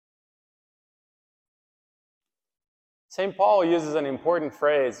St. Paul uses an important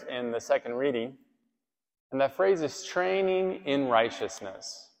phrase in the second reading, and that phrase is training in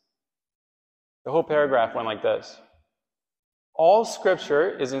righteousness. The whole paragraph went like this. All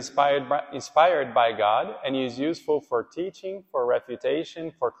Scripture is inspired by God and is useful for teaching, for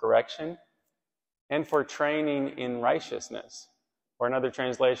refutation, for correction, and for training in righteousness. Or another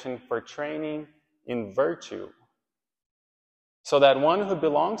translation, for training in virtue, so that one who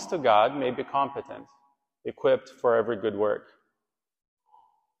belongs to God may be competent, equipped for every good work.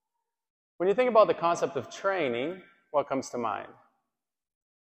 When you think about the concept of training, what comes to mind?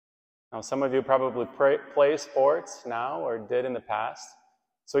 Now, some of you probably play sports now or did in the past,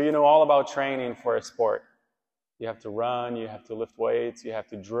 so you know all about training for a sport. You have to run, you have to lift weights, you have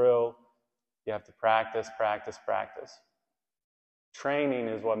to drill, you have to practice. Training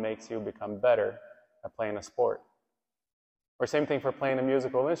is what makes you become better at playing a sport. Or same thing for playing a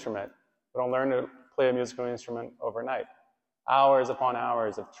musical instrument. We don't learn to play a musical instrument overnight. Hours upon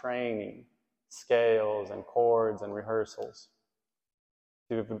hours of training, scales and chords and rehearsals.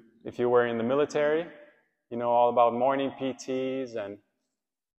 If you were in the military, you know all about morning PTs and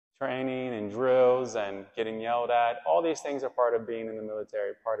training and drills and getting yelled at. All these things are part of being in the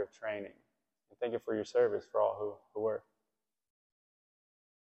military, part of training. And thank you for your service for all who were.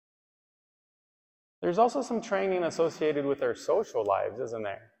 There's also some training associated with our social lives, isn't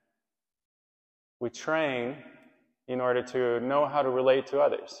there? We train in order to know how to relate to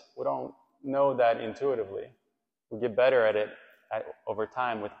others. We don't know that intuitively. We get better at it over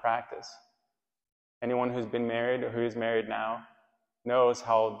time with practice. Anyone who's been married or who is married now knows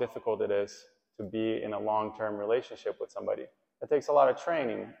how difficult it is to be in a long-term relationship with somebody. It takes a lot of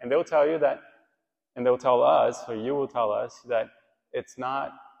training. And they'll tell you that, and they'll tell us, or you will tell us, that it's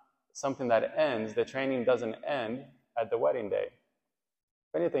not something that ends. The training doesn't end at the wedding day.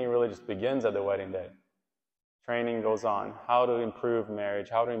 If anything, it really just begins at the wedding day. Training goes on. How to improve marriage,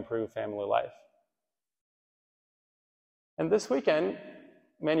 how to improve family life. And this weekend,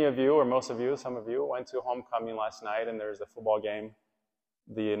 many of you, or most of you, some of you, went to homecoming last night, and there was a football game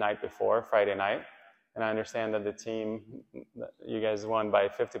the night before, Friday night. And I understand that the team, you guys won by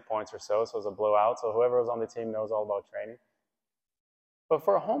 50 points or so, so it was a blowout. So whoever was on the team knows all about training. But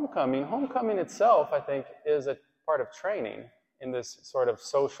for homecoming itself, I think, is a part of training in this sort of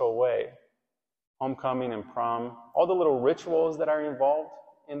social way. Homecoming and prom, all the little rituals that are involved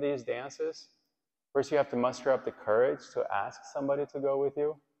in these dances. First, you have to muster up the courage to ask somebody to go with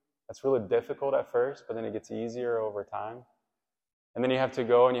you. That's really difficult at first, but then it gets easier over time. And then you have to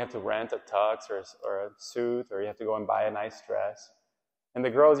go and you have to rent a tux or a suit, or you have to go and buy a nice dress. And the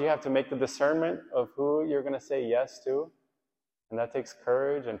girls, you have to make the discernment of who you're going to say yes to. And that takes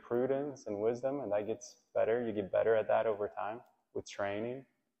courage and prudence and wisdom, and that gets better. You get better at that over time with training.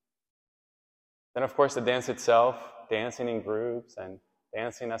 Then, of course, the dance itself, dancing in groups and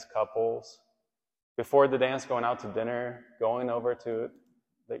dancing as couples. Before the dance, going out to dinner, going over to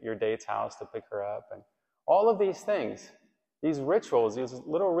your date's house to pick her up. And all of these things, these rituals, these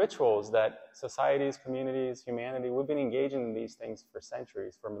little rituals that societies, communities, humanity, we've been engaging in these things for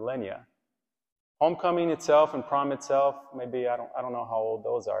centuries, for millennia. Homecoming itself and prom itself, maybe I don't know how old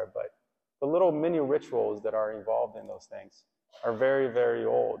those are, but the little mini rituals that are involved in those things are very, very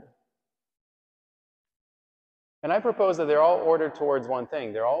old. And I propose that they're all ordered towards one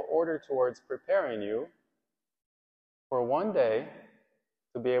thing. They're all ordered towards preparing you for one day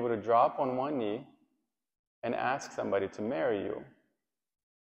to be able to drop on one knee and ask somebody to marry you.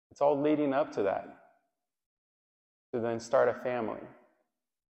 It's all leading up to that, to then start a family.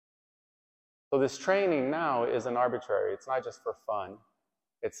 So this training now isn't arbitrary. It's not just for fun.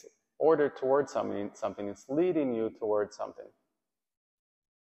 It's ordered towards something. It's leading you towards something.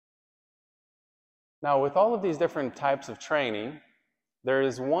 Now, with all of these different types of training, there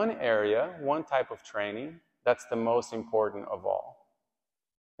is one area, one type of training, that's the most important of all.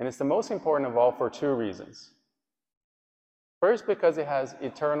 And it's the most important of all for two reasons. First, because it has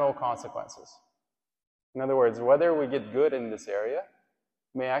eternal consequences. In other words, whether we get good in this area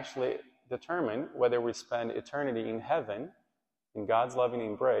may actually determine whether we spend eternity in heaven, in God's loving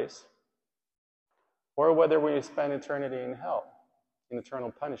embrace, or whether we spend eternity in hell, in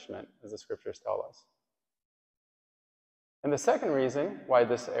eternal punishment, as the scriptures tell us. And the second reason why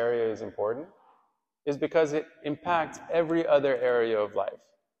this area is important is because it impacts every other area of life.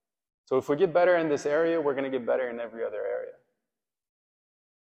 So if we get better in this area, we're going to get better in every other area.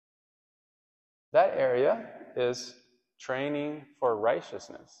 That area is training for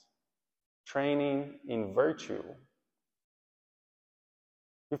righteousness, training in virtue.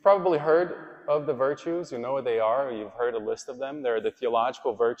 You've probably heard of the virtues. You know what they are, or you've heard a list of them. There are the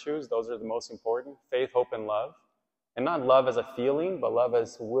theological virtues. Those are the most important: faith, hope, and love. And not love as a feeling, but love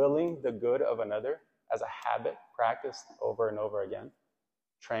as willing the good of another, as a habit, practiced over and over again,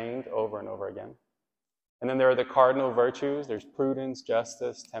 trained over and over again. And then there are the cardinal virtues. There's prudence,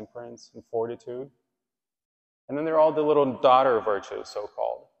 justice, temperance, and fortitude. And then there are all the little daughter virtues,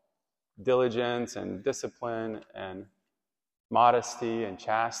 so-called. Diligence and discipline and modesty and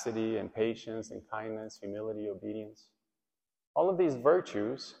chastity and patience and kindness, humility, obedience. All of these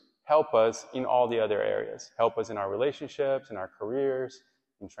virtues help us in all the other areas. Help us in our relationships, in our careers,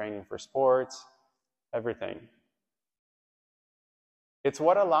 in training for sports, everything. It's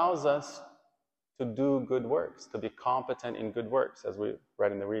what allows us to do good works, to be competent in good works, as we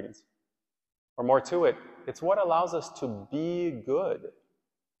read in the readings. Or more to it, it's what allows us to be good.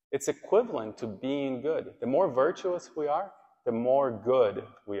 It's equivalent to being good. The more virtuous we are, the more good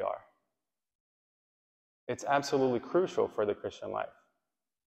we are. It's absolutely crucial for the Christian life.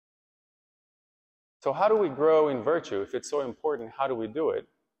 So how do we grow in virtue? If it's so important, how do we do it?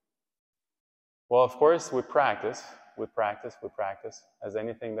 Well, of course, we practice. As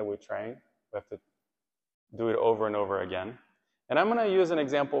anything that we train, we have to do it over and over again. And I'm going to use an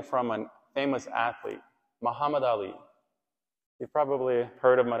example from a famous athlete, Muhammad Ali. You've probably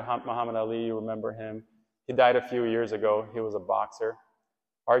heard of Muhammad Ali. You remember him. He died a few years ago. He was a boxer,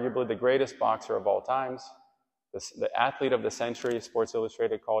 arguably the greatest boxer of all times. The athlete of the century, Sports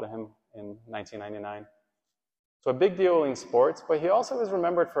Illustrated called him in 1999. So a big deal in sports, but he also is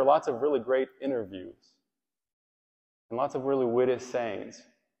remembered for lots of really great interviews and lots of really witty sayings.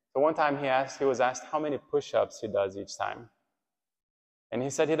 So one time he was asked how many push-ups he does each time. And he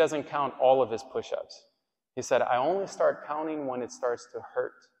said he doesn't count all of his push-ups. He said, I only start counting when it starts to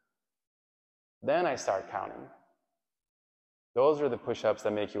hurt. Then I start counting. Those are the push-ups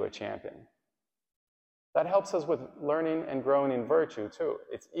that make you a champion. That helps us with learning and growing in virtue too.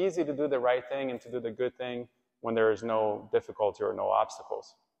 It's easy to do the right thing and to do the good thing when there is no difficulty or no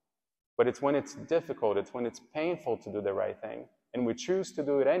obstacles. But it's when it's difficult, it's when it's painful to do the right thing, and we choose to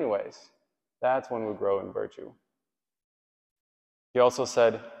do it anyways, that's when we grow in virtue. He also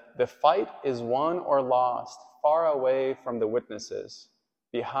said, the fight is won or lost far away from the witnesses,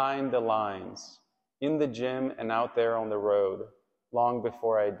 behind the lines, in the gym and out there on the road, long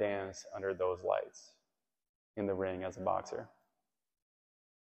before I dance under those lights, in the ring as a boxer.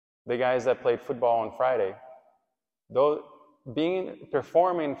 The guys that played football on Friday,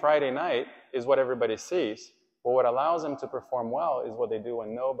 performing Friday night is what everybody sees, but what allows them to perform well is what they do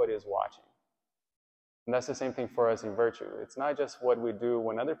when nobody is watching. And that's the same thing for us in virtue. It's not just what we do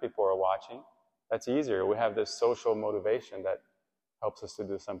when other people are watching. That's easier. We have this social motivation that helps us to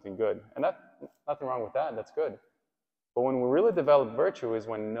do something good. And nothing wrong with that. That's good. But when we really develop virtue is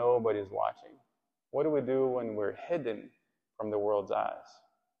when nobody's watching. What do we do when we're hidden from the world's eyes?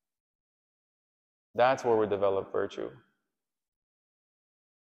 That's where we develop virtue.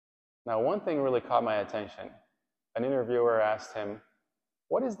 Now, one thing really caught my attention. An interviewer asked him,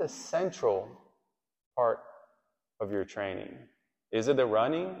 what is the central part of your training? Is it the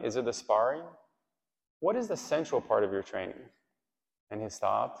running? Is it the sparring? What is the central part of your training? And he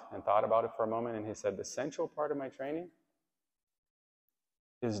stopped and thought about it for a moment, and he said, the central part of my training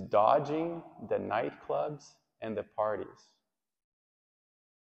is dodging the nightclubs and the parties.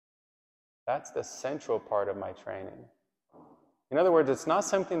 That's the central part of my training. In other words, it's not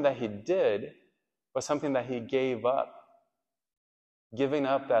something that he did, but something that he gave up. Giving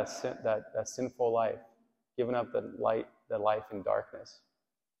up that sinful life, giving up the life in darkness.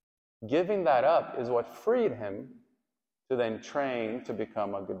 Giving that up is what freed him to then train to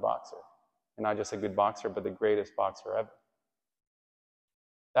become a good boxer. And not just a good boxer, but the greatest boxer ever.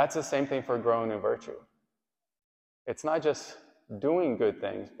 That's the same thing for growing in virtue. It's not just doing good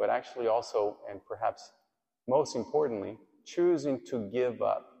things, but actually also, and perhaps most importantly, choosing to give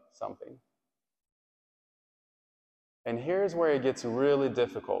up something. And here's where it gets really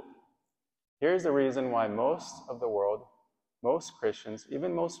difficult. Here's the reason why most of the world, most Christians,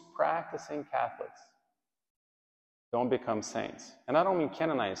 even most practicing Catholics, don't become saints. And I don't mean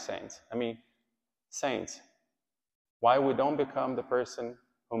canonized saints. I mean saints. Why we don't become the person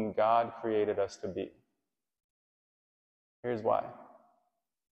whom God created us to be. Here's why.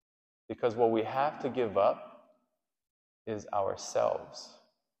 Because what we have to give up is ourselves.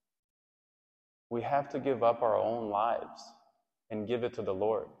 We have to give up our own lives and give it to the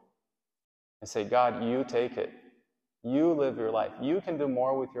Lord. And say, God, you take it. You live your life. You can do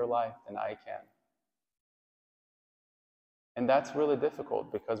more with your life than I can. And that's really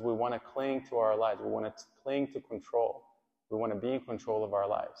difficult because we want to cling to our lives. We want to cling to control. We want to be in control of our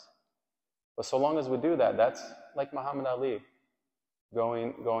lives. But so long as we do that, that's like Muhammad Ali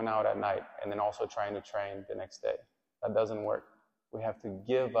going out at night and then also trying to train the next day. That doesn't work. We have to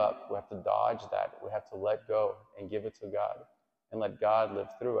give up. We have to dodge that. We have to let go and give it to God and let God live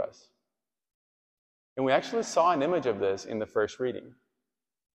through us. And we actually saw an image of this in the first reading,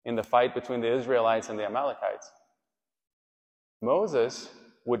 in the fight between the Israelites and the Amalekites. Moses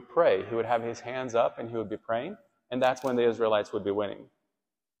would pray. He would have his hands up and he would be praying, and that's when the Israelites would be winning.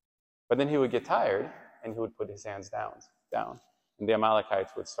 But then he would get tired and he would put his hands down, and the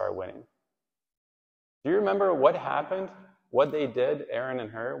Amalekites would start winning. Do you remember what happened? What they did, Aaron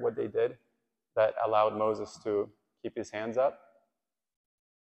and Hur, what they did that allowed Moses to keep his hands up?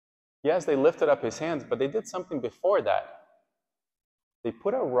 Yes, they lifted up his hands, but they did something before that. They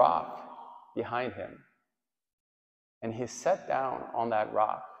put a rock behind him, and he sat down on that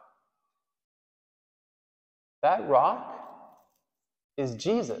rock. That rock is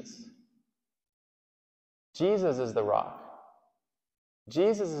Jesus. Jesus is the rock.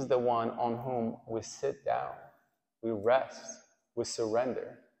 Jesus is the one on whom we sit down, we rest, we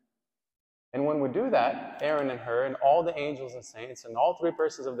surrender. And when we do that, Aaron and Hur and all the angels and saints and all three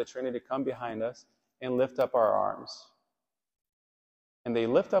persons of the Trinity come behind us and lift up our arms. And they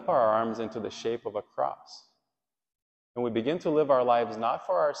lift up our arms into the shape of a cross. And we begin to live our lives not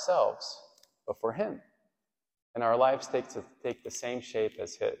for ourselves, but for Him. And our lives take the same shape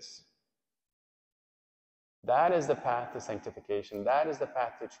as His. That is the path to sanctification. That is the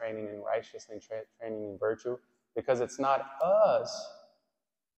path to training in righteousness and training in virtue, because it's not us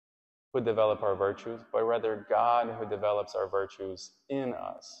who develop our virtues, but rather God who develops our virtues in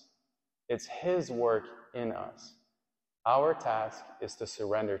us. It's His work in us. Our task is to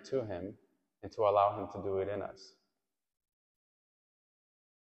surrender to Him and to allow Him to do it in us.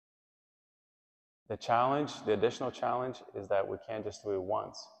 The additional challenge is that we can't just do it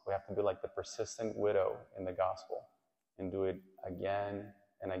once. We have to be like the persistent widow in the gospel and do it again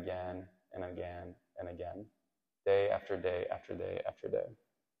and again and again and again, day after day after day after day.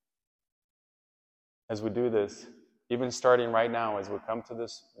 As we do this, even starting right now, as we come to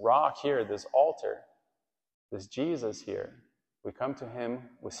this rock here, this altar, this Jesus here, we come to Him,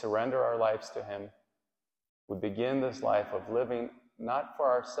 we surrender our lives to Him, we begin this life of living not for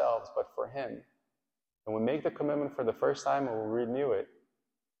ourselves, but for Him. And we make the commitment for the first time, and we renew it.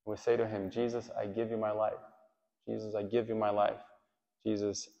 We say to Him, Jesus, I give you my life. Jesus, I give you my life.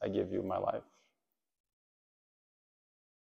 Jesus, I give you my life.